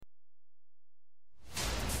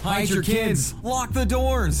hide your kids, lock the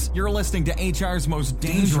doors. You're listening to HR's most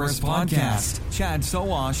dangerous podcast. Chad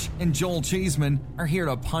Sowash and Joel Cheeseman are here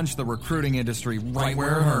to punch the recruiting industry right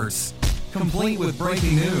where it hurts. Complete with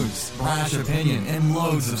breaking news, brash opinion, and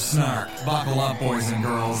loads of snark. Buckle up, boys and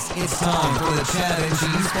girls. It's time for the Chad and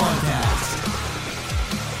Cheese Podcast.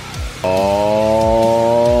 Oh,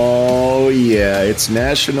 yeah. It's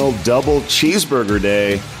National Double Cheeseburger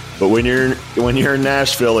Day. But when you're in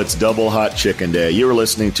Nashville, it's Double Hot Chicken Day. You are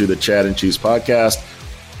listening to the Chad and Cheese Podcast.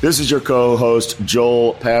 This is your co-host,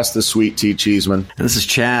 Joel, Pass the Sweet Tea Cheeseman. And this is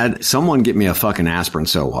Chad. Someone get me a fucking aspirin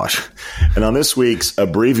Sowash. And on this week's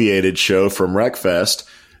abbreviated show from Recfest,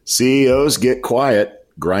 CEOs get quiet,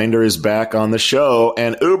 Grindr is back on the show,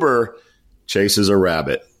 and Uber chases a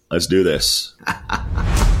rabbit. Let's do this.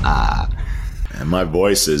 And my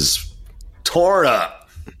voice is torn up.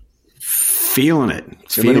 Feeling it.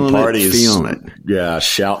 Too many parties. Feeling it. Yeah,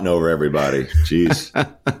 shouting over everybody. Jeez.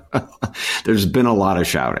 There's been a lot of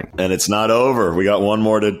shouting. And it's not over. We got one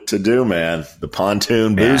more to do, man. The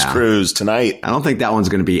pontoon booze cruise tonight. I don't think that one's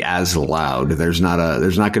going to be as loud. There's not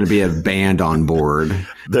going to be a band on board.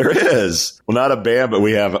 There is. Well, not a band, but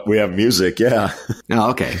we have music. Yeah. Oh,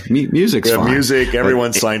 okay. Music's we have fine. Music.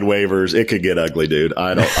 Everyone signed waivers. It could get ugly, dude.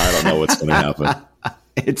 I don't know what's going to happen.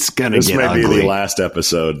 It's going to get ugly. This may be the last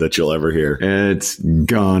episode that you'll ever hear. It's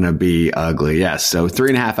going to be ugly. Yes. So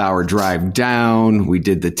 3.5 hour drive down. We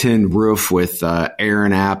did the Tin Roof with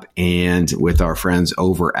Aaron App and with our friends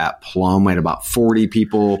over at Plum. We had about 40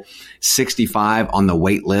 people, 65 on the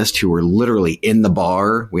wait list who were literally in the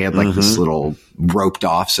bar. We had like this little roped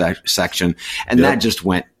off section, and that just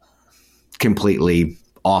went completely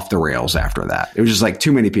off the rails after that. It was just like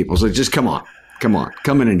too many people. So just come on,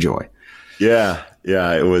 come and enjoy. Yeah.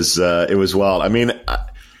 Yeah, it was wild. I mean,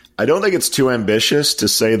 I don't think it's too ambitious to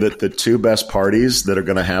say that the two best parties that are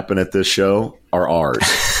going to happen at this show are ours.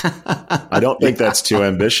 I don't think that's too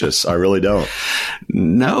ambitious. I really don't.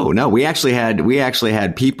 No. We actually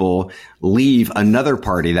had people leave another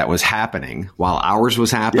party that was happening while ours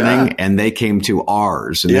was happening, and they came to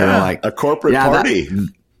ours, and they were like, a corporate party.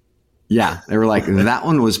 They were like, that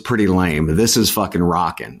one was pretty lame. This is fucking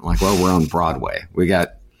rocking. I'm like, well, we're on Broadway. We got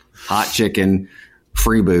hot chicken,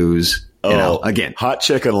 free booze, again. Hot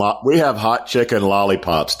chicken. We have hot chicken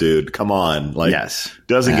lollipops, dude. Come on. Like,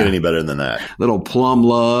 doesn't get any better than that. Little plum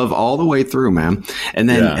love all the way through, man. And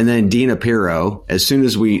then Dina Pirro, as soon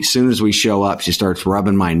as we show up, she starts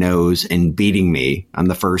rubbing my nose and beating me on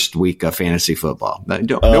the first week of fantasy football.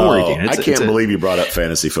 Don't worry, Dina. I can't believe you brought up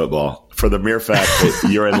fantasy football for the mere fact that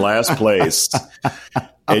you're in last place.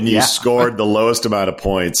 And you scored the lowest amount of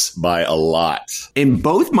points by a lot. In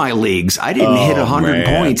both my leagues, I didn't hit 100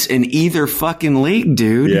 points in either fucking league,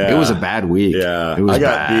 dude. Yeah. It was a bad week. Yeah, it was I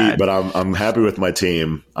got bad. beat, but I'm happy with my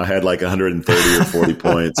team. I had like 130 or 40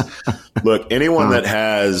 points. Look, anyone that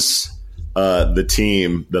has the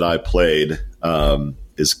team that I played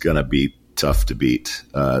is going to be tough to beat.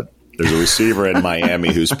 There's a receiver in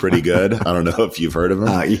Miami who's pretty good. I don't know if you've heard of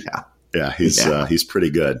him. Yeah, he's pretty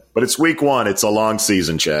good. But it's week one. It's a long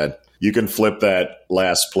season, Chad. You can flip that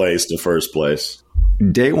last place to first place.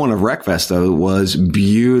 Day one of Recfest, though, was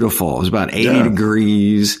beautiful. It was about 80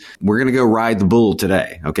 degrees. We're going to go ride the bull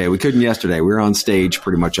today. Okay, we couldn't yesterday. We were on stage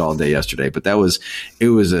pretty much all day yesterday, but it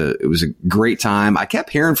was a great time. I kept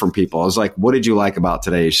hearing from people. I was like, what did you like about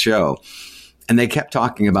today's show? And they kept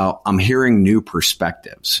talking about, I'm hearing new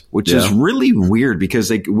perspectives, which is really weird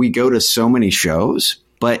because we go to so many shows,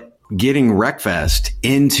 but getting Recfest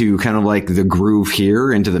into kind of like the groove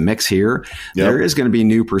here, into the mix here, there is going to be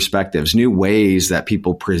new perspectives, new ways that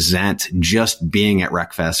people present just being at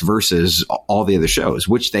Recfest versus all the other shows,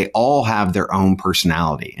 which they all have their own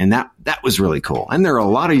personality. And that was really cool. And there are a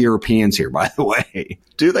lot of Europeans here, by the way.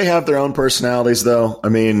 Do they have their own personalities, though? I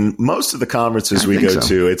mean, most of the conferences we go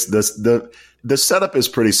to, it's the setup is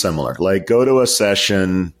pretty similar. Like, go to a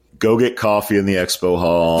session, go get coffee in the expo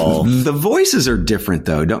hall. The voices are different,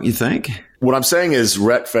 though, don't you think? What I'm saying is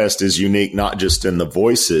Recfest is unique, not just in the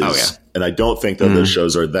voices. And I don't think that those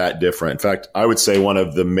shows are that different. In fact, I would say one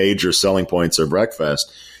of the major selling points of Recfest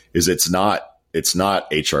is it's not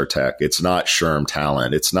HR tech. It's not SHRM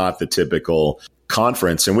talent. It's not the typical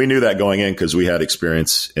conference. And we knew that going in because we had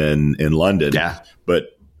experience in London. Yeah.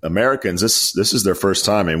 But Americans, this is their first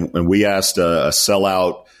time. And we asked a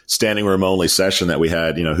sellout standing room only session that we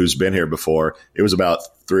had, who's been here before. It was about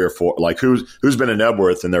 3 or 4, like who's been in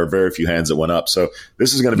Ebworth, and there were very few hands that went up. So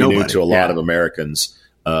this is going to be new to a lot of Americans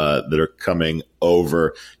that are coming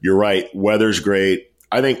over. You're right. Weather's great.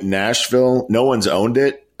 I think Nashville, no one's owned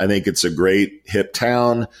it. I think it's a great hip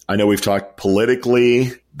town. I know we've talked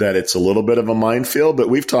politically that it's a little bit of a minefield, but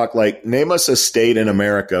we've talked like, name us a state in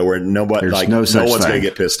America where nobody, There's like no no one's going to thing.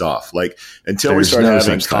 get pissed off. Like until we There's start no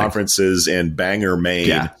having such thing. conferences in Bangor,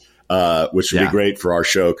 Maine, which would be great for our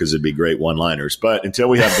show because it'd be great one-liners. But until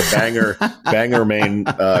we have the Bangor, Maine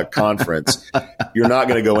conference, you're not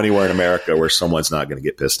going to go anywhere in America where someone's not going to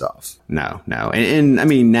get pissed off. No. And I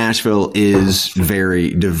mean, Nashville is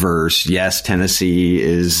very diverse. Yes, Tennessee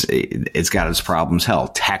it's got its problems. Hell,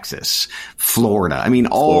 Texas, Florida. I mean,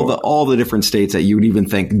 all the different states that you would even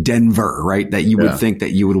think, Denver, right? That you would think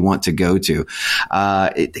that you would want to go to.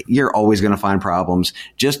 You're always going to find problems.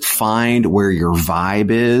 Just find where your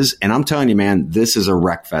vibe is. And I'm telling you, man, this is a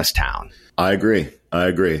Recfest town. I agree.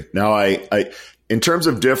 Now, I in terms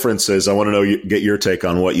of differences, I want to know, get your take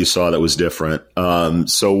on what you saw that was different.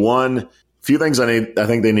 So few things I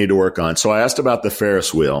think they need to work on. So I asked about the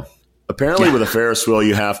Ferris wheel. Apparently with a Ferris wheel,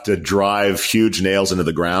 you have to drive huge nails into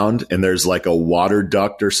the ground, and there's like a water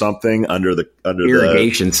duct or something under the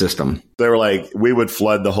irrigation system. They were like, we would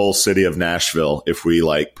flood the whole city of Nashville if we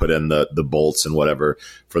like put in the bolts and whatever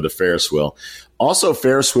for the Ferris wheel. Also,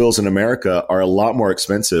 Ferris wheels in America are a lot more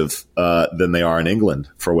expensive than they are in England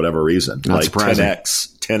for whatever reason. Not like surprising.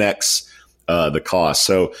 10x the cost.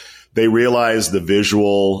 So they realize the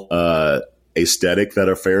visual aesthetic that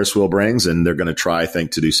a Ferris wheel brings, and they're going to try, I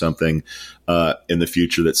think, to do something in the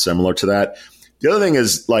future that's similar to that. The other thing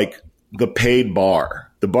is like the paid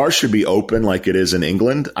bar. The bar should be open like it is in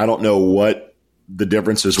England. I don't know what the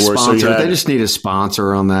differences were. Sponsor. So they just need a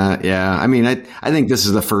sponsor on that. Yeah. I mean, I think this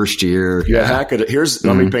is the first year. You had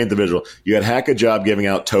let me paint the visual. You had Hack a Job giving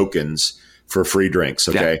out tokens for free drinks.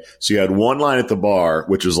 Okay. Yeah. So you had one line at the bar,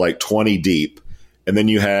 which was like 20 deep. And then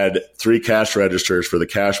you had 3 cash registers for the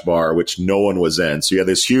cash bar, which no one was in. So you had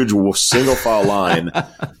this huge single file line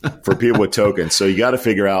for people with tokens. So you got to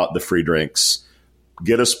figure out the free drinks,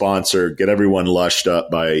 get a sponsor, get everyone lushed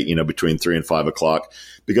up by, between 3 and 5 o'clock,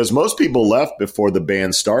 because most people left before the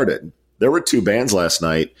band started. There were 2 bands last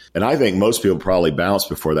night, and I think most people probably bounced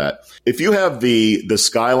before that. If you have the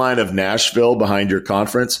skyline of Nashville behind your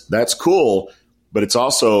conference, that's cool. But it's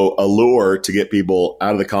also a lure to get people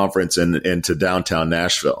out of the conference and into downtown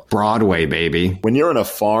Nashville. Broadway, baby. When you're on a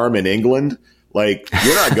farm in England, like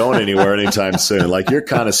you're not going anywhere anytime soon. Like you're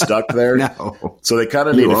kind of stuck there. No. So they kind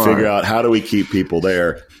of need to figure out, how do we keep people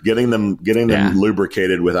there? Getting them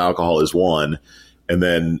lubricated with alcohol is one. And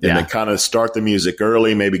then kind of start the music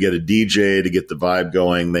early, maybe get a DJ to get the vibe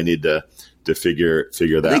going. They need to figure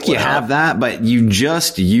that out. I think you have that, but you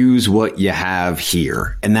just use what you have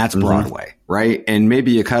here, and that's Broadway, right? And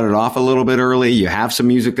maybe you cut it off a little bit early. You have some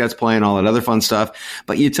music that's playing, all that other fun stuff,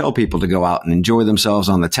 but you tell people to go out and enjoy themselves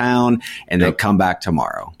on the town and then come back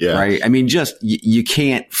tomorrow, right? I mean, you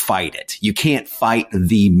can't fight it. You can't fight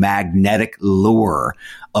the magnetic lure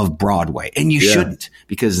of Broadway, and you shouldn't,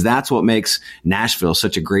 because that's what makes Nashville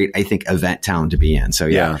such a great, I think, event town to be in.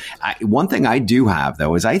 So one thing I do have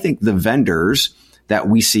though is I think the vendors that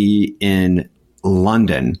we see in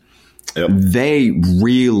London, they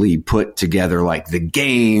really put together like the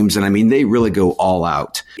games, and I mean they really go all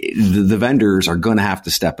out. The vendors are going to have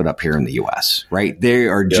to step it up here in the US, right? They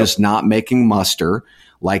are just not making muster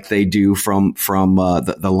like they do from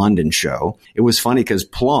the London show. It was funny because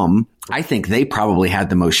Plum, I think they probably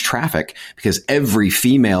had the most traffic because every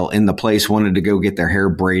female in the place wanted to go get their hair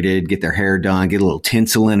braided, get their hair done, get a little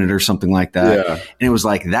tinsel in it or something like that. Yeah. And it was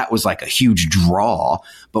like, that was like a huge draw,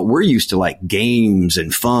 but we're used to like games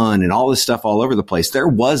and fun and all this stuff all over the place. There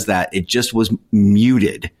was that. It just was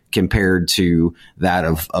muted compared to that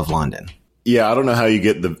of London. Yeah. I don't know how you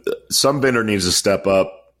get some vendor needs to step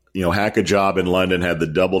up. Hack a Job in London had the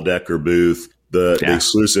double-decker booth, the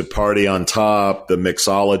exclusive party on top, the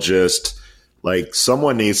mixologist. Like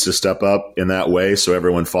someone needs to step up in that way so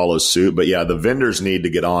everyone follows suit. But the vendors need to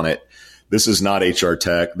get on it. This is not HR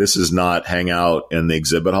Tech. This is not hang out in the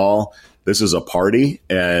exhibit hall. This is a party,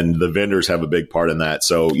 and the vendors have a big part in that.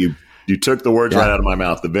 So you took the words right out of my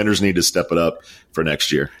mouth. The vendors need to step it up for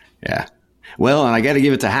next year. Yeah. Well, and I got to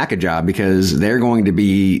give it to Hack a Job because they're going to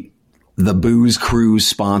be the Booze Cruise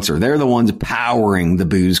sponsor. They're the ones powering the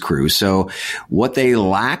Booze Cruise. So what they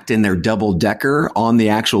lacked in their double decker on the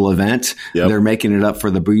actual event, they're making it up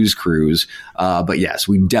for the Booze Cruise. But yes,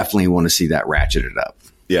 we definitely want to see that ratcheted up.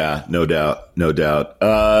 Yeah, no doubt. No doubt.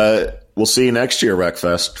 We'll see you next year,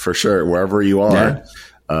 Recfest, for sure. Wherever you are.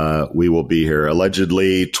 Yeah. We will be here.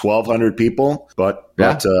 Allegedly 1,200 people, but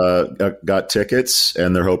got tickets,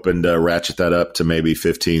 and they're hoping to ratchet that up to maybe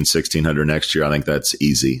 1,600 next year. I think that's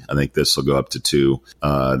easy. I think this will go up to 2.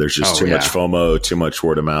 There's just too much FOMO, too much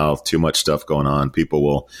word of mouth, too much stuff going on. People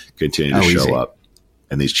will continue to show up.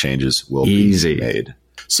 and these changes will be made.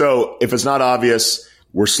 So if it's not obvious,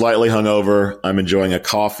 we're slightly hungover. I'm enjoying a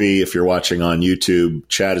coffee. If you're watching on YouTube,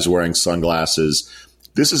 Chad is wearing sunglasses.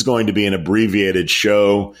 This is going to be an abbreviated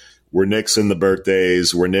show. We're nixing the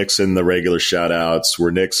birthdays. We're nixing the regular shout outs.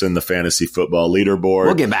 We're nixing the fantasy football leaderboard.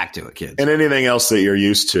 We'll get back to it, kids. And anything else that you're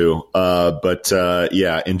used to. But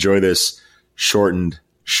enjoy this shortened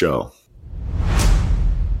show.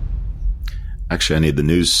 Actually, I need the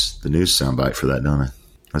news soundbite for that, don't I?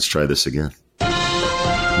 Let's try this again.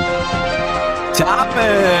 Topics.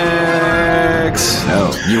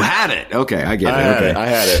 Oh, you had it. Okay, I get it. I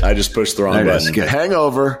had it. I just pushed the wrong button.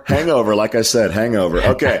 Hangover. Like I said, hangover.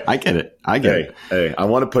 Okay. I get it. Hey, I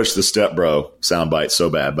want to push the Step Bro soundbite so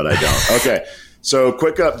bad, but I don't. Okay. So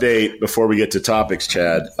quick update before we get to topics,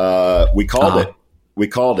 Chad. We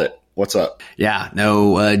called it. What's up? Yeah,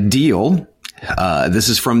 no deal. This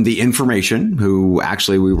is from The Information, who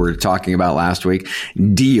actually we were talking about last week.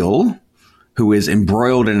 Deal, who is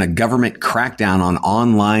embroiled in a government crackdown on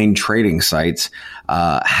online trading sites,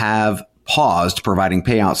 have paused providing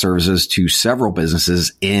payout services to several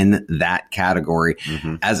businesses in that category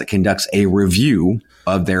as it conducts a review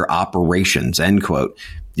of their operations, end quote.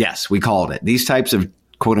 Yes, we called it. These types of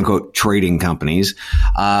quote unquote trading companies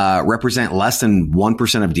represent less than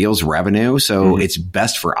 1% of Deal's revenue. So it's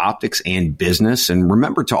best for optics and business. And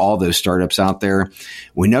remember, to all those startups out there,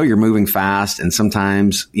 we know you're moving fast. And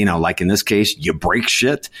sometimes, like in this case, you break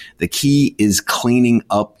shit. The key is cleaning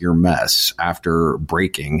up your mess after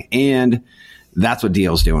breaking. And that's what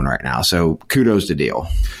Deal's doing right now. So kudos to Deal.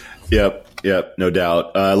 Yep, no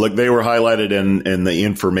doubt. Look, they were highlighted in The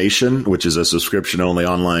Information, which is a subscription only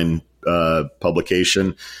online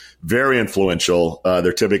publication. Very influential.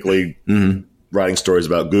 They're typically writing stories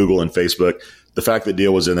about Google and Facebook. The fact that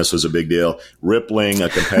Deal was in this was a big deal. Rippling, a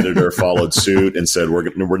competitor, followed suit and said, we're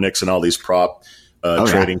nixing all these prop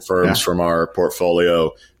trading firms from our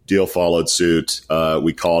portfolio. Deal followed suit.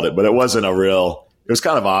 We called it, but it wasn't it was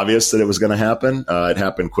kind of obvious that it was going to happen. It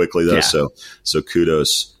happened quickly though. Yeah. So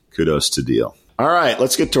kudos to Deal. All right,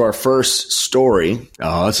 let's get to our first story.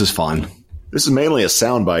 Oh, this is fun. This is mainly a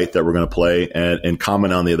soundbite that we're going to play and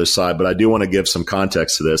comment on the other side, but I do want to give some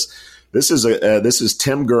context to this. This is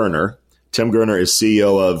Tim Gurner. Tim Gurner is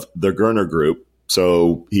CEO of the Gurner Group,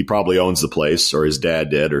 so he probably owns the place, or his dad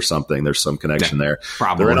did, or something. There's some connection there.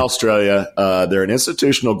 Probably. They're in Australia. They're an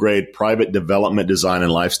institutional grade private development, design,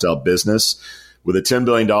 and lifestyle business with a $10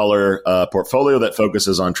 billion portfolio that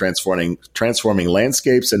focuses on transforming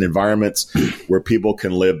landscapes and environments where people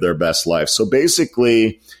can live their best life. So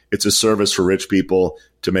basically, it's a service for rich people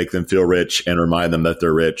to make them feel rich and remind them that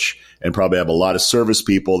they're rich, and probably have a lot of service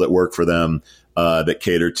people that work for them that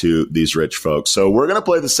cater to these rich folks. So we're going to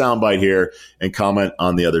play the soundbite here and comment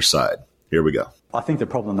on the other side. Here we go. I think the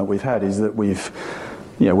problem that we've had is that we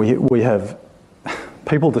have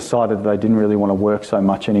people decided they didn't really want to work so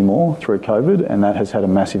much anymore through COVID, and that has had a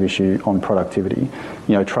massive issue on productivity.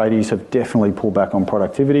 Tradies have definitely pulled back on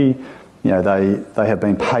productivity. They have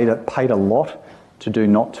been paid a lot to do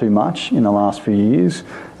not too much in the last few years,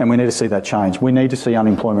 and we need to see that change. We need to see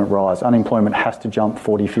unemployment rise. Unemployment has to jump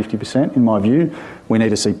 40-50% in my view. We need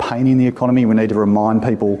to see pain in the economy. We need to remind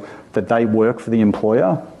people that they work for the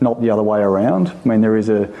employer, not the other way around. I mean,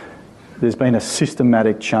 there's been a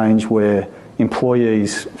systematic change where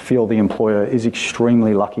employees feel the employer is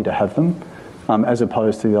extremely lucky to have them, as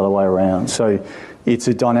opposed to the other way around. So it's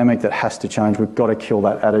a dynamic that has to change. We've got to kill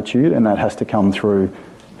that attitude, and that has to come through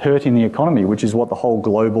hurting the economy, which is what the whole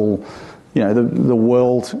global, the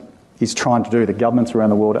world is trying to do. The governments around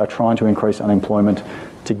the world are trying to increase unemployment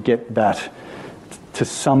to get that to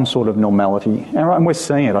some sort of normality. And we're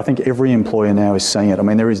seeing it. I think every employer now is seeing it. I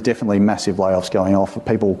mean, there is definitely massive layoffs going off.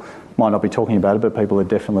 People might not be talking about it, but people are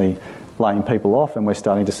definitely laying people off, and we're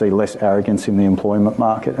starting to see less arrogance in the employment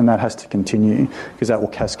market, and that has to continue because that will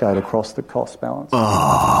cascade across the cost balance.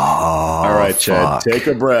 All right, Chad, take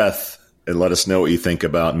a breath and let us know what you think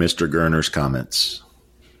about Mr. Gurner's comments.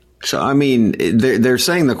 So, I mean, they're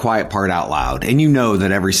saying the quiet part out loud, and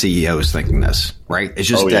that every CEO is thinking this, right? It's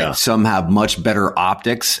just that some have much better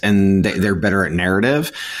optics and they're better at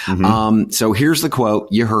narrative. So here's the quote.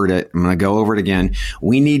 You heard it. I'm going to go over it again.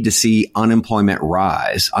 We need to see unemployment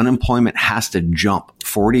rise. Unemployment has to jump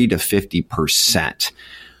 40 to 50%,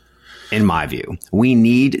 in my view. We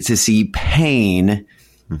need to see pain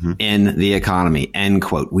in the economy, end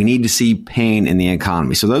quote. We need to see pain in the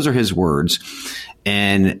economy. So those are his words.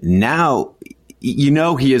 And now,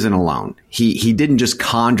 he isn't alone. He didn't just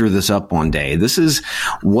conjure this up one day. This is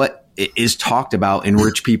what is talked about in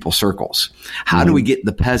rich people circles. How do we get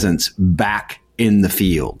the peasants back in the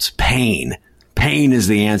fields? Pain Pain is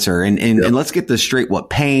the answer. And let's get this straight. What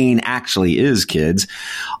pain actually is, kids.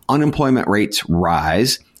 Unemployment rates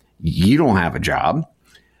rise. You don't have a job.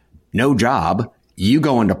 No job. You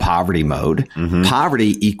go into poverty mode. Mm-hmm.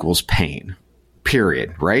 Poverty equals pain.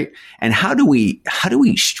 Period. Right? And how do we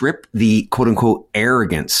strip the quote unquote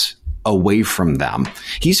arrogance away from them?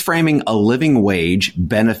 He's framing a living wage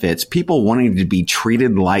benefits people wanting to be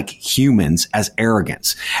treated like humans as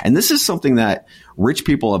arrogance. And this is something that rich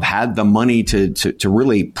people have had the money to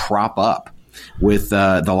really prop up with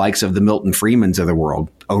the likes of the Milton Freemans of the world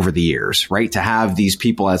over the years, right? To have these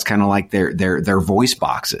people as kind of like their voice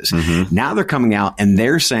boxes. Mm-hmm. Now they're coming out and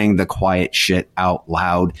they're saying the quiet shit out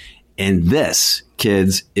loud. And this,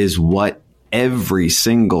 kids, is what every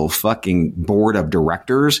single fucking board of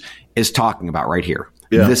directors is talking about right here.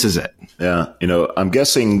 Yeah. This is it. Yeah. You know, I'm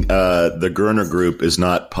guessing the Grindr group is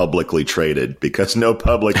not publicly traded because no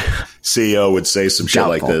public CEO would say some shit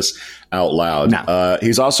like this out loud. No.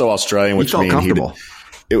 He's also Australian, which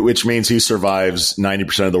means he survives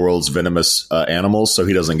 90% of the world's venomous animals. So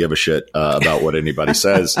he doesn't give a shit about what anybody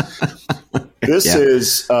says. This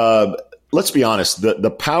is, let's be honest,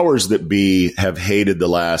 the powers that be have hated the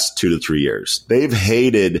last 2 to 3 years. They've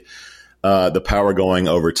hated the power going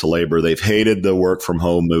over to labor. They've hated the work from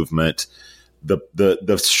home movement.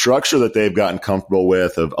 The structure that they've gotten comfortable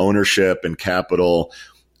with of ownership and capital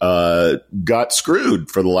got screwed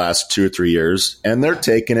for the last 2 or 3 years, and they're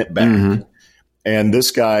taking it back. Mm-hmm. And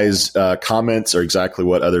this guy's comments are exactly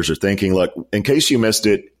what others are thinking. Look, in case you missed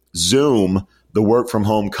it, Zoom, the work from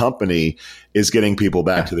home company, is getting people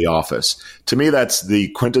back to the office. To me, that's the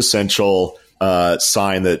quintessential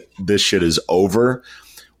sign that this shit is over.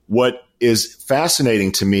 What is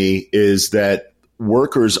fascinating to me is that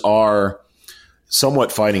workers are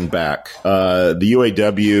somewhat fighting back. The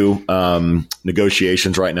UAW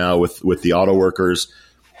negotiations right now with the auto workers,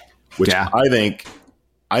 which I think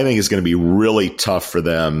is going to be really tough for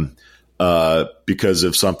them because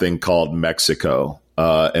of something called Mexico.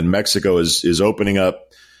 And Mexico is opening up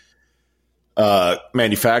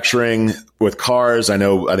manufacturing with cars. I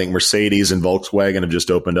think Mercedes and Volkswagen have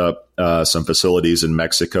just opened up some facilities in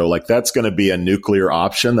Mexico. Like, that's going to be a nuclear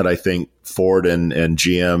option that I think Ford and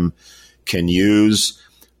GM can use.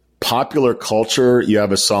 Popular culture, you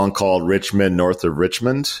have a song called Richmond, North of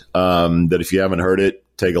Richmond, that if you haven't heard it,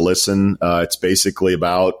 take a listen. It's basically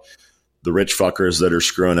about the rich fuckers that are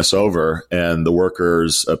screwing us over and the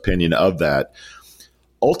workers' opinion of that.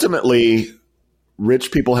 Ultimately,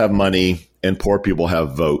 rich people have money and poor people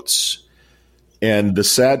have votes. And the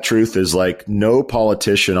sad truth is, like, no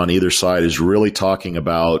politician on either side is really talking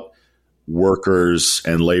about workers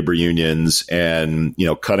and labor unions and, you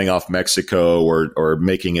know, cutting off Mexico or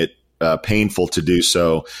making it painful to do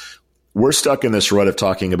so. We're stuck in this rut of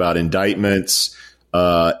talking about indictments,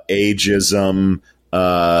 ageism,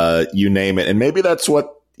 you name it. And maybe that's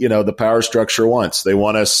what, you know, the power structure wants. They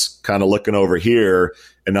want us kind of looking over here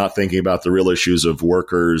and not thinking about the real issues of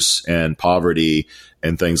workers and poverty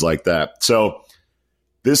and things like that. So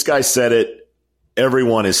this guy said it.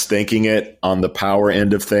 Everyone is thinking it on the power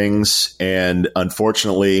end of things. And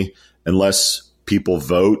unfortunately, unless people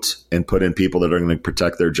vote and put in people that are going to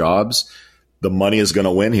protect their jobs, the money is going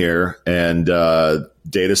to win here. And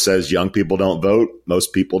data says young people don't vote.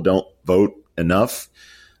 Most people don't vote enough.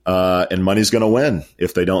 And money's going to win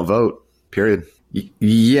if they don't vote, period.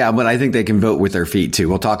 Yeah, but I think they can vote with their feet too.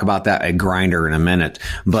 We'll talk about that at Grindr in a minute.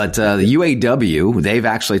 But the UAW, they've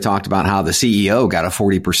actually talked about how the CEO got a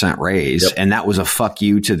 40% raise, yep. And that was a fuck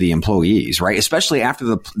you to the employees, right? Especially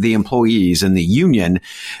after the employees and the union,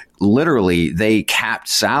 literally, they capped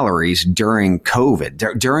salaries during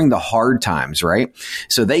COVID, during the hard times, right?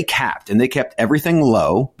 So they capped and they kept everything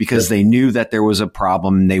low because they knew that there was a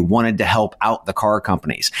problem and they wanted to help out the car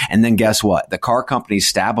companies. And then guess what? The car companies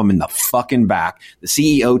stab them in the fucking back. The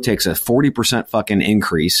CEO takes a 40% fucking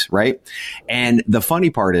increase, right? And the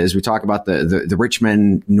funny part is, we talk about the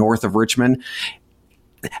Richmond, north of Richmond.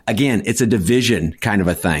 Again, it's a division kind of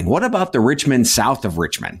a thing. What about the Richmond south of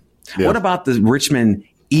Richmond? Yeah. What about the Richmond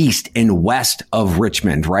east and west of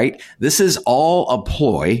Richmond, right? This is all a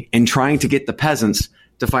ploy in trying to get the peasants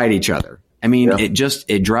to fight each other. I mean,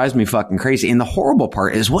 it drives me fucking crazy. And the horrible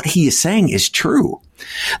part is what he is saying is true.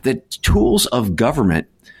 The tools of government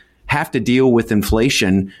have to deal with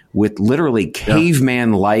inflation with literally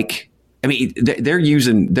caveman-like. I mean, they're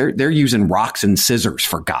using rocks and scissors,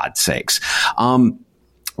 for God's sakes.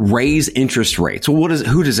 Raise interest rates. Well,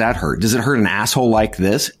 who does that hurt? Does it hurt an asshole like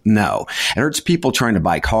this? No. It hurts people trying to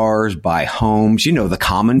buy cars, buy homes, you know, the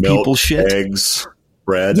common people shit. Eggs.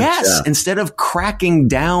 spread. Yes. Instead of cracking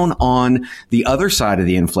down on the other side of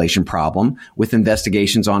the inflation problem with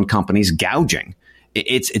investigations on companies gouging.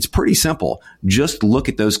 It's pretty simple. Just look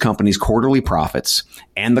at those companies' quarterly profits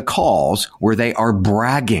and the calls where they are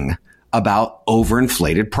bragging about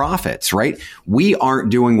overinflated profits, right? We aren't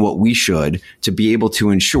doing what we should to be able to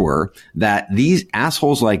ensure that these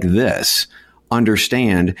assholes like this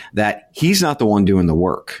understand that he's not the one doing the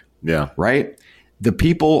work. Yeah. Right? The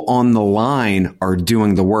people on the line are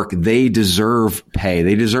doing the work. They deserve pay.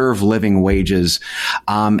 They deserve living wages.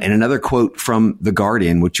 And another quote from The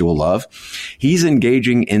Guardian, which you will love. He's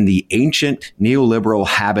engaging in the ancient neoliberal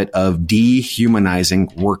habit of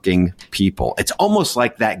dehumanizing working people. It's almost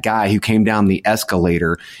like that guy who came down the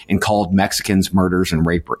escalator and called Mexicans murderers and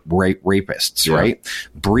rapists, right?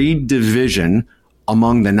 Breed division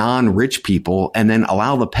among the non-rich people and then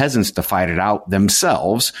allow the peasants to fight it out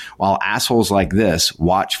themselves while assholes like this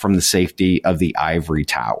watch from the safety of the ivory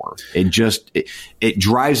tower. It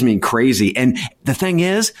drives me crazy. And the thing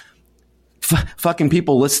is, fucking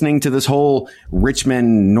people listening to this whole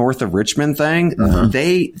Richmond, north of Richmond thing,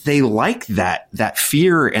 they like that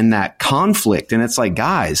fear and that conflict. And it's like,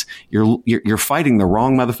 guys, you're fighting the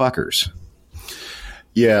wrong motherfuckers.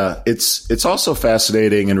 Yeah. It's also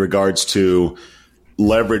fascinating in regards to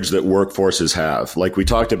leverage that workforces have. Like we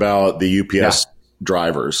talked about the UPS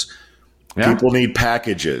drivers. Yeah. People need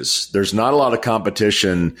packages. There's not a lot of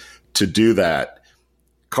competition to do that.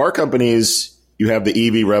 Car companies, you have the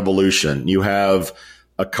EV revolution. You have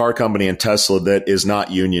a car company in Tesla that is not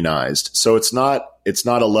unionized. So it's not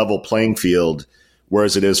a level playing field,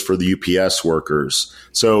 whereas it is for the UPS workers.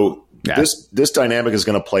 So this dynamic is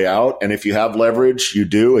going to play out. And if you have leverage, you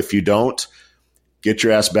do. If you don't, get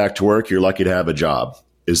your ass back to work. You're lucky to have a job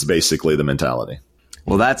is basically the mentality.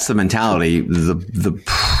 Well, that's the mentality. The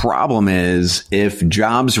problem is if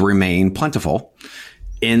jobs remain plentiful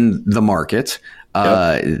in the market,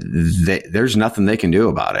 there's nothing they can do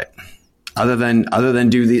about it other than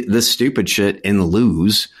do the stupid shit and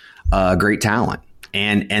lose great talent.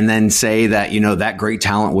 And then say that, that great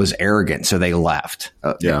talent was arrogant. So they left.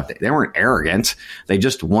 They weren't arrogant. They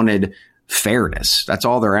just wanted fairness. That's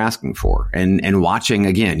all they're asking for. And watching,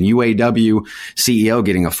 again, UAW CEO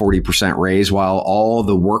getting a 40% raise while all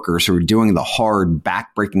the workers who are doing the hard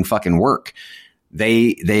backbreaking fucking work,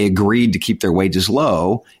 they agreed to keep their wages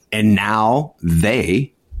low. And now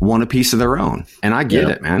they want a piece of their own. And I get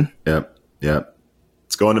it, man. Yep.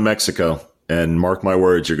 It's going to Mexico. And mark my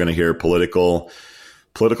words, you're going to hear political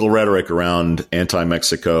rhetoric around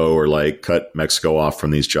anti-Mexico or like cut Mexico off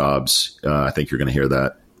from these jobs. I think you're going to hear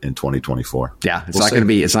that in 2024. Yeah, it's not going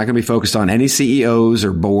to be focused on any CEOs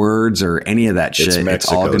or boards or any of that shit.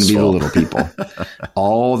 It's all going to be the little people.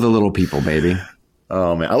 All the little people, baby.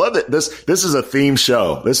 Oh man, I love that. This is a theme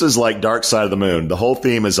show. This is like Dark Side of the Moon. The whole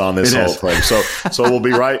theme is on this whole thing. So we'll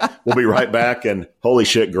be right back. And holy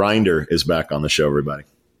shit, Grindr is back on the show, everybody.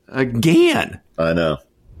 Again. I know.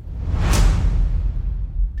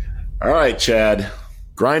 All right, Chad.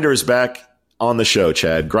 Grindr is back on the show,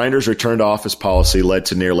 Chad. Grindr's return to office policy led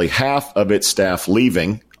to nearly half of its staff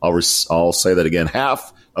leaving. I'll say that again.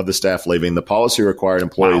 Half of the staff leaving. The policy required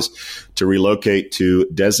employees to relocate to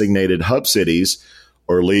designated hub cities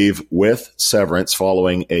or leave with severance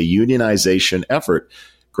following a unionization effort.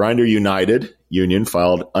 Grindr United union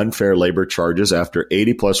filed unfair labor charges after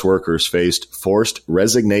 80-plus workers faced forced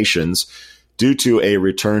resignations due to a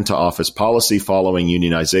return to office policy following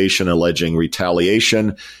unionization, alleging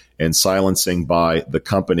retaliation and silencing by the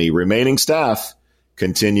company. Remaining staff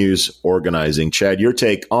continues organizing. Chad, your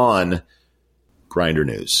take on Grindr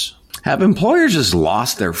news. Have employers just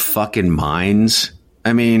lost their fucking minds?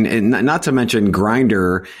 I mean, not to mention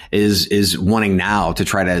Grindr is wanting now to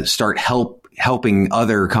try to start helping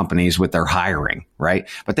other companies with their hiring, right?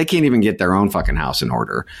 But they can't even get their own fucking house in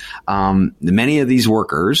order. Many of these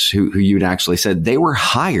workers who you'd actually said they were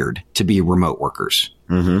hired to be remote workers.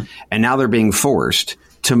 Mm-hmm. And now they're being forced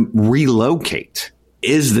to relocate.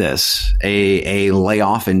 Is this a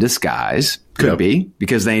layoff in disguise? Could be,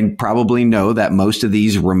 because they probably know that most of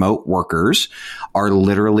these remote workers are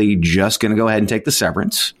literally just going to go ahead and take the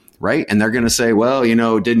severance, right? And they're going to say, well,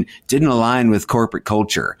 didn't align with corporate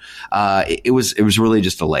culture. It was really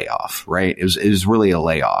just a layoff, right? It was really a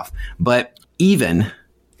layoff. But even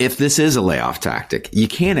if this is a layoff tactic, you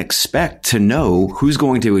can't expect to know who's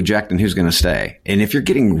going to eject and who's going to stay. And if you're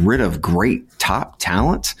getting rid of great top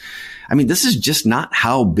talent, I mean, this is just not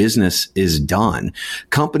how business is done.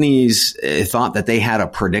 Companies thought that they had a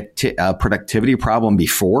productivity problem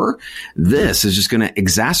before. This is just going to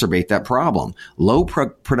exacerbate that problem. Low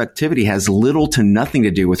productivity has little to nothing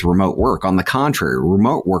to do with remote work. On the contrary,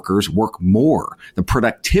 remote workers work more. The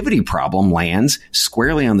productivity problem lands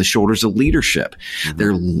squarely on the shoulders of leadership.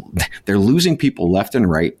 They're losing people left and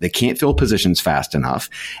right. They can't fill positions fast enough.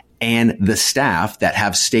 And the staff that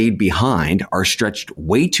have stayed behind are stretched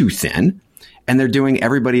way too thin, and they're doing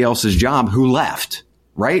everybody else's job who left,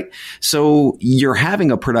 right? So you're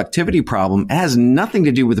having a productivity problem. It has nothing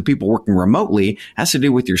to do with the people working remotely. It has to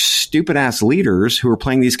do with your stupid ass leaders who are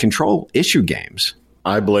playing these control issue games.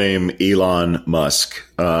 I blame Elon Musk.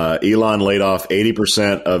 Elon laid off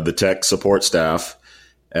 80% of the tech support staff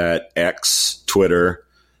at X, Twitter,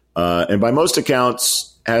 and by most accounts,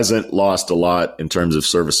 hasn't lost a lot in terms of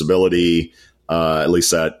serviceability. At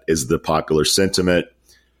least that is the popular sentiment.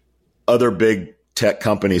 Other big tech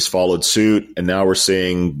companies followed suit, and now we're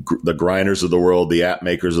seeing the Grindrs of the world, the app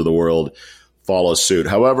makers of the world follow suit.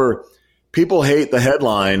 However, people hate the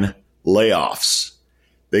headline layoffs.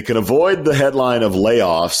 They can avoid the headline of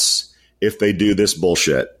layoffs if they do this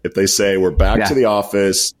bullshit. If they say, we're back to the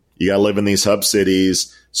office, you got to live in these hub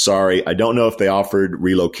cities. Sorry, I don't know if they offered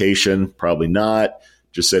relocation. Probably not.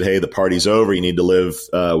 Just said, hey, the party's over. You need to live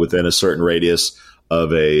within a certain radius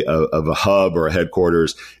of a hub or a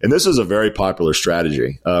headquarters. And this is a very popular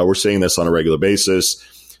strategy. We're seeing this on a regular basis.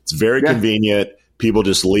 It's very convenient. People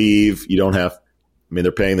just leave. You don't have,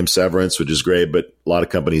 they're paying them severance, which is great, but a lot of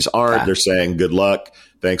companies aren't. They're saying, good luck.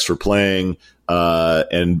 Thanks for playing.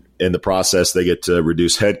 And in the process, they get to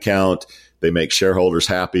reduce headcount. They make shareholders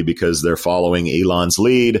happy because they're following Elon's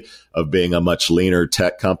lead of being a much leaner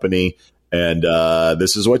tech company. And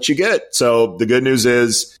this is what you get. So the good news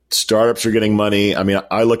is startups are getting money.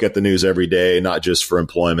 I look at the news every day, not just for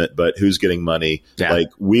employment, but who's getting money. Yeah. Like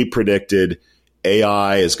we predicted,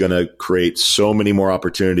 AI is going to create so many more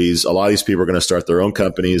opportunities. A lot of these people are going to start their own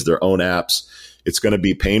companies, their own apps. It's going to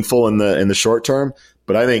be painful in the short term.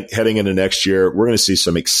 But I think heading into next year, we're going to see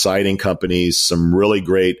some exciting companies, some really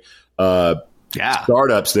great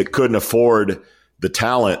startups that couldn't afford the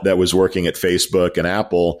talent that was working at Facebook and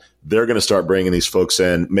Apple. They're going to start bringing these folks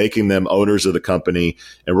in, making them owners of the company,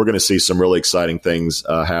 and we're going to see some really exciting things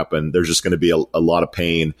happen. There's just going to be a lot of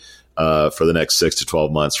pain for the next 6 to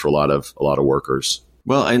 12 months for a lot of workers.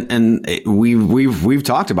 Well, and we've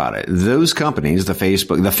talked about it. Those companies, the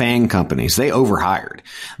Facebook, the FANG companies, they overhired.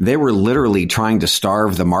 They were literally trying to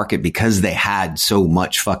starve the market because they had so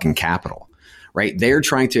much fucking capital. Right. They're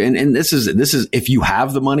trying to, and this is, if you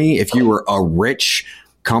have the money, if you were a rich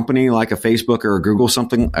company like a Facebook or a Google,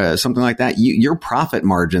 something like that, your profit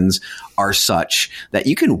margins are such that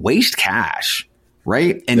you can waste cash,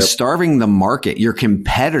 right? And starving the market, your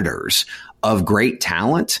competitors of great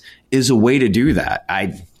talent is a way to do that.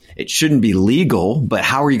 It shouldn't be legal, but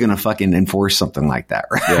how are you going to fucking enforce something like that,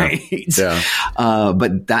 right?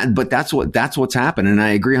 But that's what's happened, and I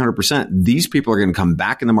agree 100%. These people are going to come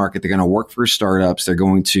back in the market. They're going to work for startups. They're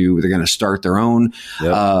going to start their own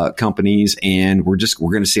companies, and we're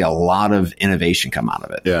going to see a lot of innovation come out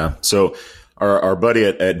of it. Yeah. So our buddy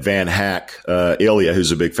at Van Hack, Ilya,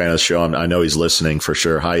 who's a big fan of the show, I know he's listening for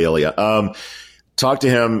sure. Hi, Ilya. Talk to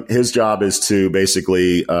him. His job is to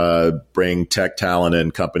basically bring tech talent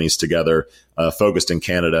and companies together, focused in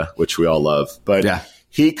Canada, which we all love. But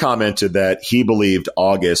he commented that he believed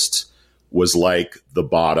August was like the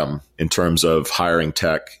bottom in terms of hiring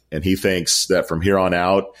tech. And he thinks that from here on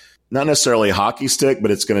out, not necessarily a hockey stick,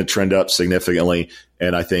 but it's going to trend up significantly.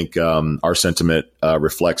 And I think our sentiment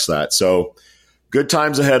reflects that. So good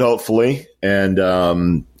times ahead, hopefully. And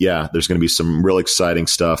there's going to be some real exciting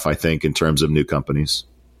stuff, I think, in terms of new companies.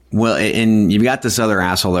 Well, and you've got this other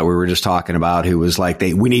asshole that we were just talking about who was like,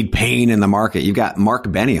 we need pain in the market. You've got Mark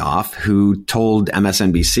Benioff, who told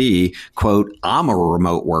MSNBC, quote, I'm a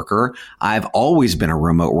remote worker. I've always been a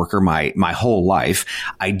remote worker my whole life.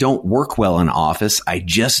 I don't work well in office. It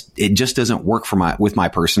just doesn't work with my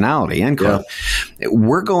personality, end quote. Yeah.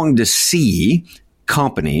 We're going to see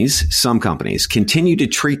some companies continue to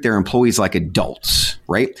treat their employees like adults,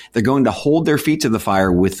 right? They're going to hold their feet to the fire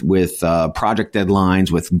with project deadlines,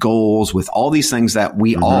 with goals, with all these things that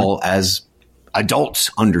we all as adults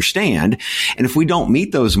understand. And if we don't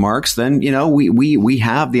meet those marks, then, we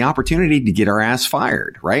have the opportunity to get our ass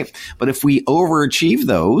fired, right? But if we overachieve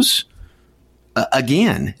those,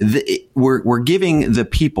 again, we're giving the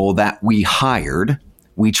people that we hired,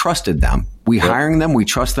 we trusted them. We hiring them, we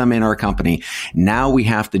trust them in our company. Now we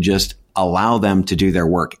have to just allow them to do their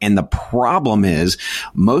work. And the problem is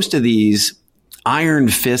most of these iron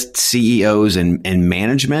fist CEOs and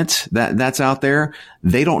management that's out there,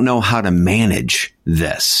 they don't know how to manage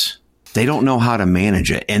this. They don't know how to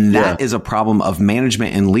manage it. And that is a problem of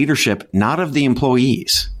management and leadership, not of the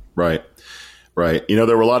employees. Right. Right. You know,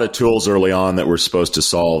 there were a lot of tools early on that were supposed to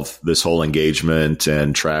solve this whole engagement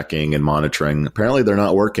and tracking and monitoring. Apparently they're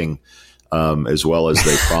not working as well as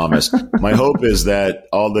they promised. My hope is that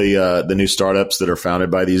all the new startups that are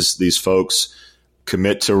founded by these folks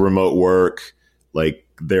commit to remote work. Like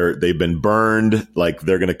they've been burned. Like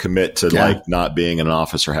they're going to commit to like not being in an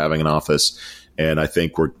office or having an office. And I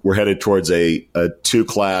think we're headed towards a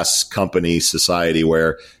two-class company society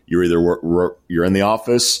where you're either you're in the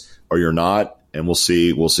office or you're not, and we'll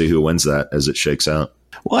see who wins that as it shakes out.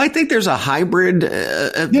 Well, I think there's a hybrid,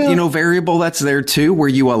 variable that's there too, where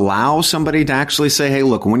you allow somebody to actually say, "Hey,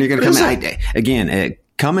 look, when you're going to come in." Again,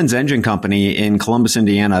 Cummins Engine Company in Columbus,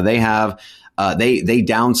 Indiana, they have. They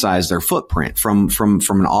downsize their footprint from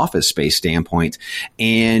an office space standpoint.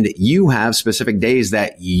 And you have specific days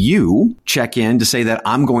that you check in to say that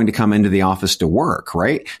I'm going to come into the office to work,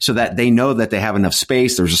 right? So that they know that they have enough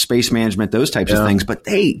space. There's a space management, those types of things, but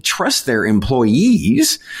they trust their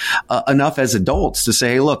employees enough as adults to say,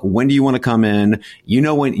 hey, look, when do you want to come in? You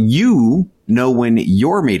know when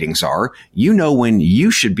your meetings are, you know when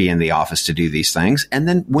you should be in the office to do these things, and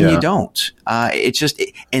then when you don't.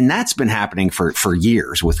 And that's been happening for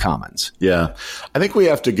years with Cummins. Yeah. I think we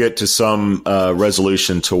have to get to some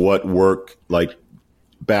resolution to what work like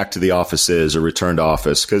back to the office is, or return to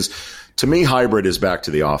office. Because to me, hybrid is back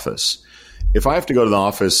to the office. If I have to go to the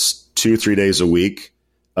office 2-3 days a week,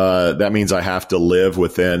 that means I have to live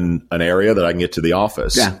within an area that I can get to the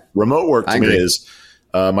office. Yeah. Remote work to me is...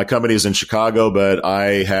 my company is in Chicago, but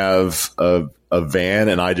I have a van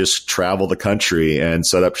and I just travel the country and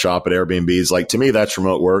set up shop at Airbnbs. Like, to me, that's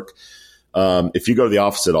remote work. If you go to the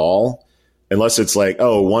office at all, unless it's like,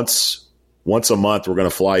 oh, once a month, we're going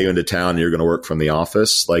to fly you into town and you're going to work from the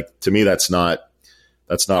office. Like, to me, that's not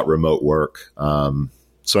remote work.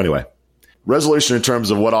 So anyway, resolution in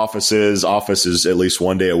terms of what office is at least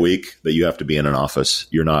one day a week that you have to be in an office.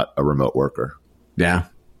 You're not a remote worker. Yeah.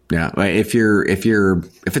 Yeah. If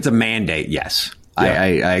it's a mandate, yes. Yeah.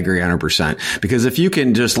 I agree 100%. Because if you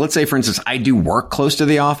can just, let's say, for instance, I do work close to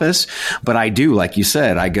the office, but I do, like you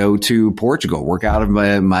said, I go to Portugal, work out of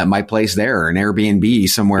my place there, an Airbnb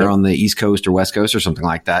somewhere on the East Coast or West Coast or something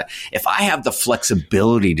like that. If I have the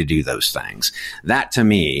flexibility to do those things, that to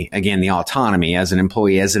me, again, the autonomy as an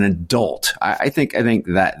employee, as an adult, I think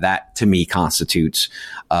that to me constitutes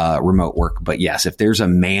remote work. But yes, if there's a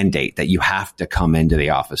mandate that you have to come into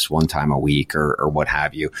the office one time a week or what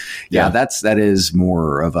have you, that is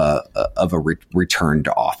more of a return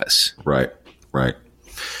to office. Right.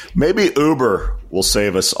 Maybe Uber will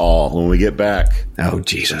save us all when we get back. Oh,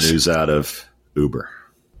 Jesus. News out of Uber.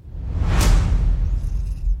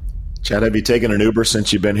 Chad, have you taken an Uber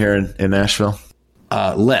since you've been here in Nashville?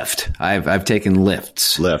 Lyft. I've taken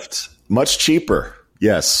Lyft. Lyft. Much cheaper.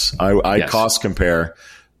 Yes. I cost compare.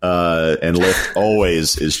 And Lyft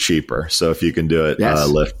always is cheaper. So if you can do it,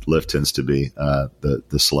 Lyft tends to be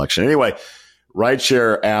the selection. Anyway,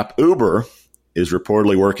 rideshare app Uber is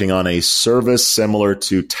reportedly working on a service similar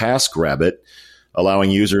to TaskRabbit, allowing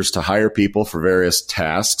users to hire people for various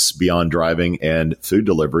tasks beyond driving and food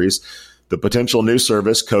deliveries. The potential new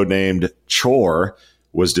service, codenamed Chore,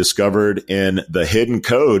 was discovered in the hidden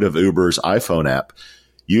code of Uber's iPhone app.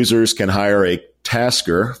 Users can hire a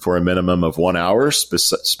tasker for a minimum of 1 hour,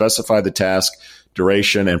 specify the task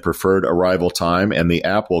duration and preferred arrival time, and the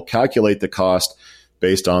app will calculate the cost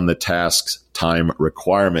based on the task's time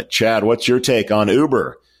requirement. Chad, what's your take on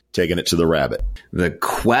Uber taking it to the rabbit? The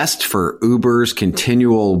quest for Uber's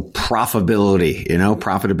continual profitability.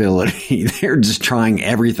 They're just trying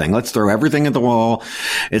everything. Let's throw everything at the wall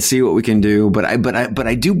and see what we can do. But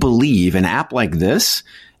I do believe an app like this,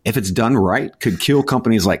 if it's done right, could kill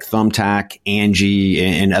companies like Thumbtack, Angie,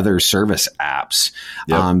 and other service apps.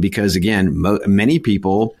 Yep. Because again, many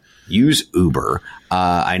people use Uber.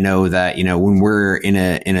 I know that, when we're in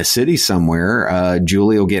a city somewhere,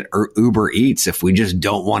 Julie will get Uber Eats if we just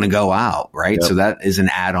don't want to go out. Right. Yep. So that is an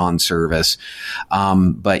add-on service.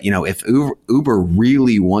 But if Uber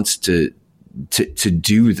really wants to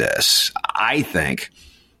do this, I think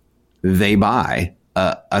they buy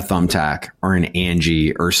a Thumbtack or an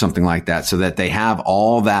Angie or something like that, so that they have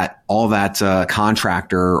all that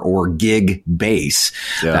contractor or gig base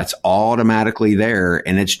that's automatically there,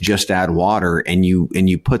 and it's just add water, and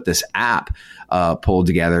you put this app pulled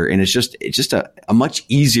together, and it's just a much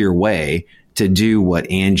easier way to do what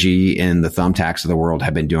Angie and the Thumbtacks of the world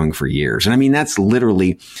have been doing for years. And I mean, that's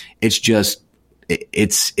literally, it's just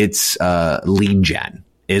it's lead gen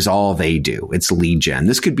is all they do. It's lead gen.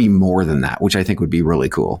 This could be more than that, which I think would be really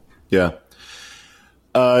cool. Yeah.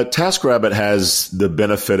 TaskRabbit has the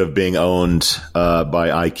benefit of being owned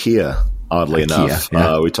by IKEA, oddly enough.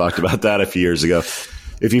 Yeah. We talked about that a few years ago.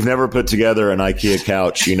 If you've never put together an IKEA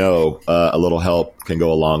couch, a little help can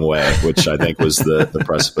go a long way, which I think was the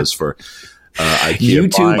precipice for IKEA.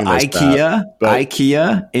 YouTube,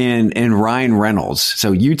 IKEA, and Ryan Reynolds.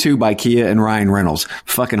 So YouTube, IKEA, and Ryan Reynolds.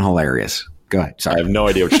 Fucking hilarious. Go ahead. Sorry. I have no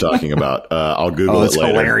idea what you're talking about. I'll Google it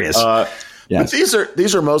later. It's hilarious. Yes. But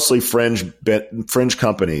these are mostly fringe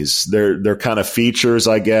companies. They're kind of features,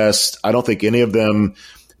 I guess. I don't think any of them,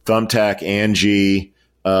 Thumbtack, Angie,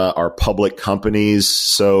 are public companies.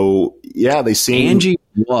 So yeah, they seem. Angie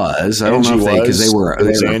was. I don't know if because they were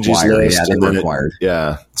Angie's acquired. List, Yeah, they were acquired.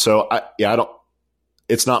 Yeah. So I don't.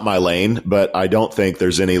 It's not my lane, but I don't think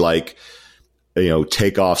there's any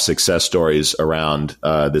take off success stories around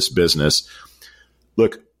this business.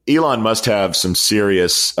 Look, Elon must have some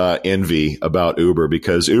serious envy about Uber,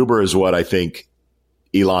 because Uber is what I think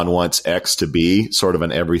Elon wants X to be, sort of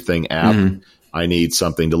an everything app. Mm-hmm. I need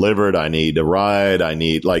something delivered. I need a ride.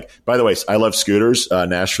 By the way, I love scooters.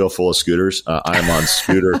 Nashville full of scooters. I'm on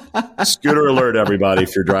scooter alert, everybody,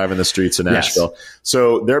 if you're driving the streets of Nashville. Yes.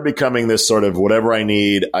 So they're becoming this sort of whatever I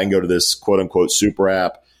need, I can go to this quote unquote super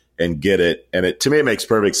app and get it. And to me, it makes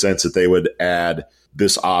perfect sense that they would add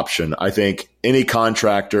this option. I think any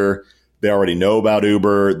contractor, they already know about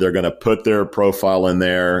Uber. They're going to put their profile in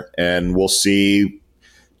there, and we'll see.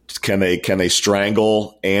 Can they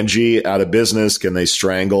strangle Angie out of business? Can they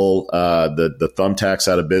strangle the Thumbtacks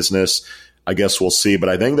out of business? I guess we'll see. But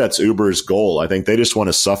I think that's Uber's goal. I think they just want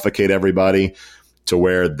to suffocate everybody to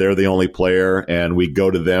where they're the only player, and we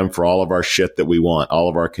go to them for all of our shit that we want, all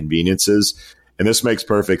of our conveniences. And this makes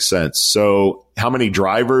perfect sense. So how many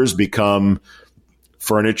drivers become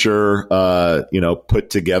furniture, put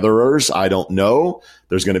togetherers? I don't know.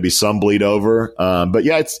 There's going to be some bleed over. But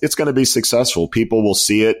yeah, it's going to be successful. People will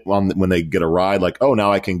see it when they get a ride, like, oh,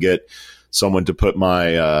 now I can get someone to put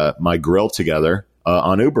my grill together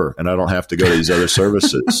on Uber, and I don't have to go to these other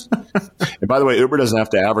services. And by the way, Uber doesn't have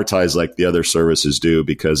to advertise like the other services do,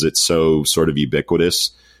 because it's so sort of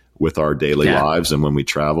ubiquitous with our daily lives and when we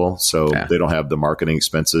travel. So they don't have the marketing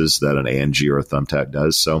expenses that an Angie or a Thumbtack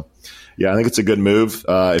does. So yeah, I think it's a good move.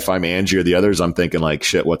 If I'm Angie or the others, I'm thinking like,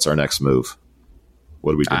 shit, what's our next move?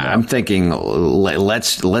 What do we do now? I'm thinking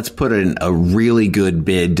let's put in a really good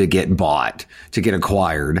bid to get bought, to get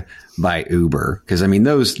acquired by Uber. Because I mean,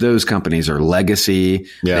 those companies are legacy.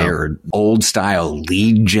 Yeah. They're old style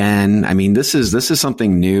lead gen. I mean, this is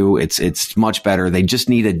something new. It's much better. They just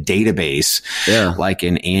need a database, like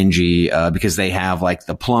in Angie, because they have like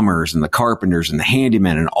the plumbers and the carpenters and the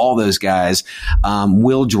handymen and all those guys.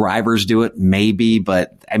 Will drivers do it? Maybe,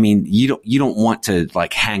 but I mean, you don't want to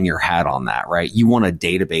like hang your hat on that, right? You want a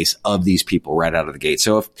database of these people right out of the gate.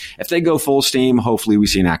 So if they go full steam, hopefully we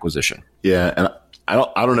see an acquisition. Yeah, and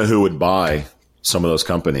I don't know who would buy some of those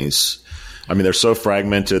companies. I mean, they're so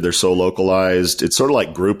fragmented, they're so localized. It's sort of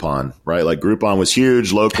like Groupon, right? Like Groupon was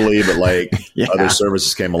huge locally, but like other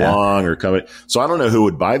services came along or coming. So I don't know who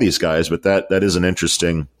would buy these guys, but that is an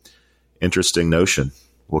interesting notion.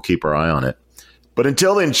 We'll keep our eye on it. But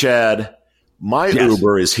until then, Chad, my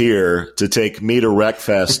Uber is here to take me to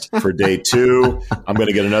Recfest for day 2. I'm going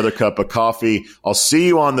to get another cup of coffee. I'll see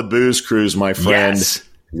you on the booze cruise, my friend. Yes.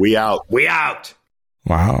 We out.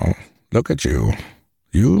 Wow, look at you.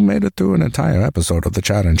 You made it through an entire episode of the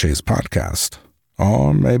Chad and Cheese podcast.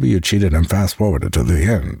 Or maybe you cheated and fast-forwarded to the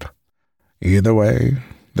end. Either way,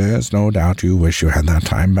 there's no doubt you wish you had that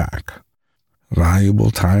time back. Valuable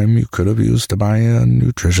time you could have used to buy a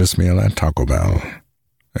nutritious meal at Taco Bell,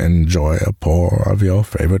 enjoy a pour of your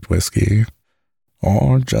favorite whiskey,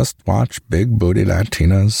 or just watch big booty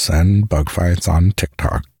Latinas and bug fights on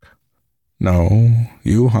TikTok. No,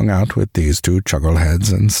 you hung out with these two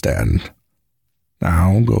chuckleheads instead.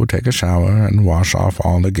 Now go take a shower and wash off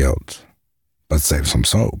all the guilt. But save some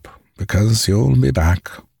soap, because you'll be back.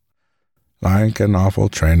 Like an awful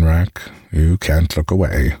train wreck, you can't look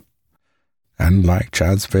away. And like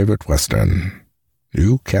Chad's favorite Western,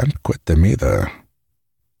 you can't quit them either.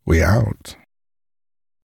 We out.